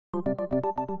The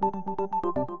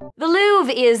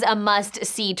Louvre is a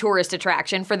must-see tourist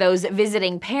attraction for those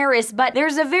visiting Paris, but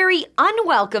there's a very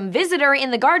unwelcome visitor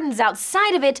in the gardens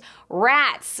outside of it: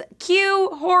 rats. Cue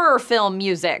horror film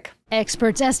music.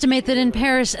 Experts estimate that in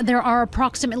Paris there are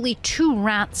approximately 2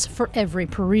 rats for every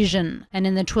Parisian. And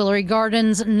in the Tuileries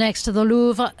Gardens next to the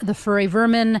Louvre, the furry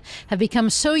vermin have become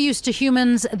so used to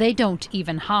humans they don't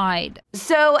even hide.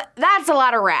 So that's a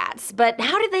lot of rats, but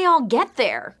how did they all get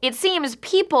there? It seems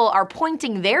people are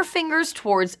pointing their fingers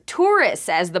towards tourists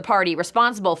as the party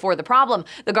responsible for the problem.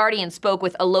 The Guardian spoke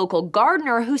with a local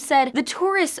gardener who said the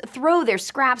tourists throw their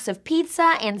scraps of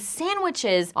pizza and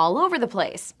sandwiches all over the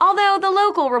place. Although the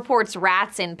local reports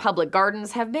rats in public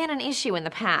gardens have been an issue in the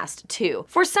past, too.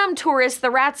 For some tourists, the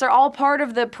rats are all part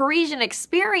of the Parisian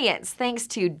experience, thanks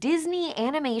to Disney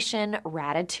animation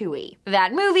Ratatouille.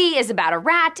 That movie is about a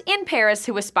rat in Paris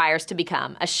who aspires to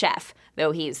become a chef,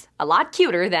 though he's a lot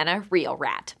cuter than a real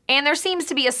rat. And there seems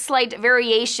to be a slight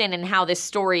variation in how this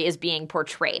story is being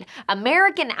portrayed.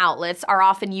 American outlets are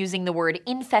often using the word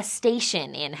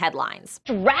infestation in headlines.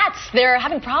 Rats, they're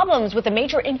having problems with a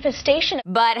major infestation.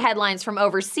 But headlines from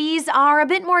overseas are a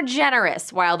bit more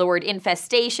generous. While the word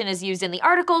infestation is used in the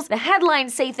articles, the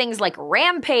headlines say things like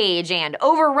rampage and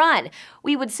overrun.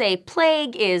 We would say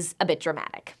plague is a bit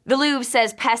dramatic. The Louvre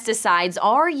says pesticides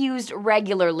are used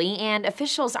regularly, and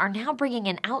officials are now bringing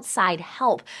in outside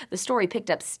help. The story picked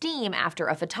up steam after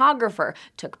a photographer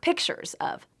took pictures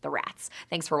of the rats.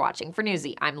 Thanks for watching. For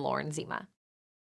Newsy, I'm Lauren Zima.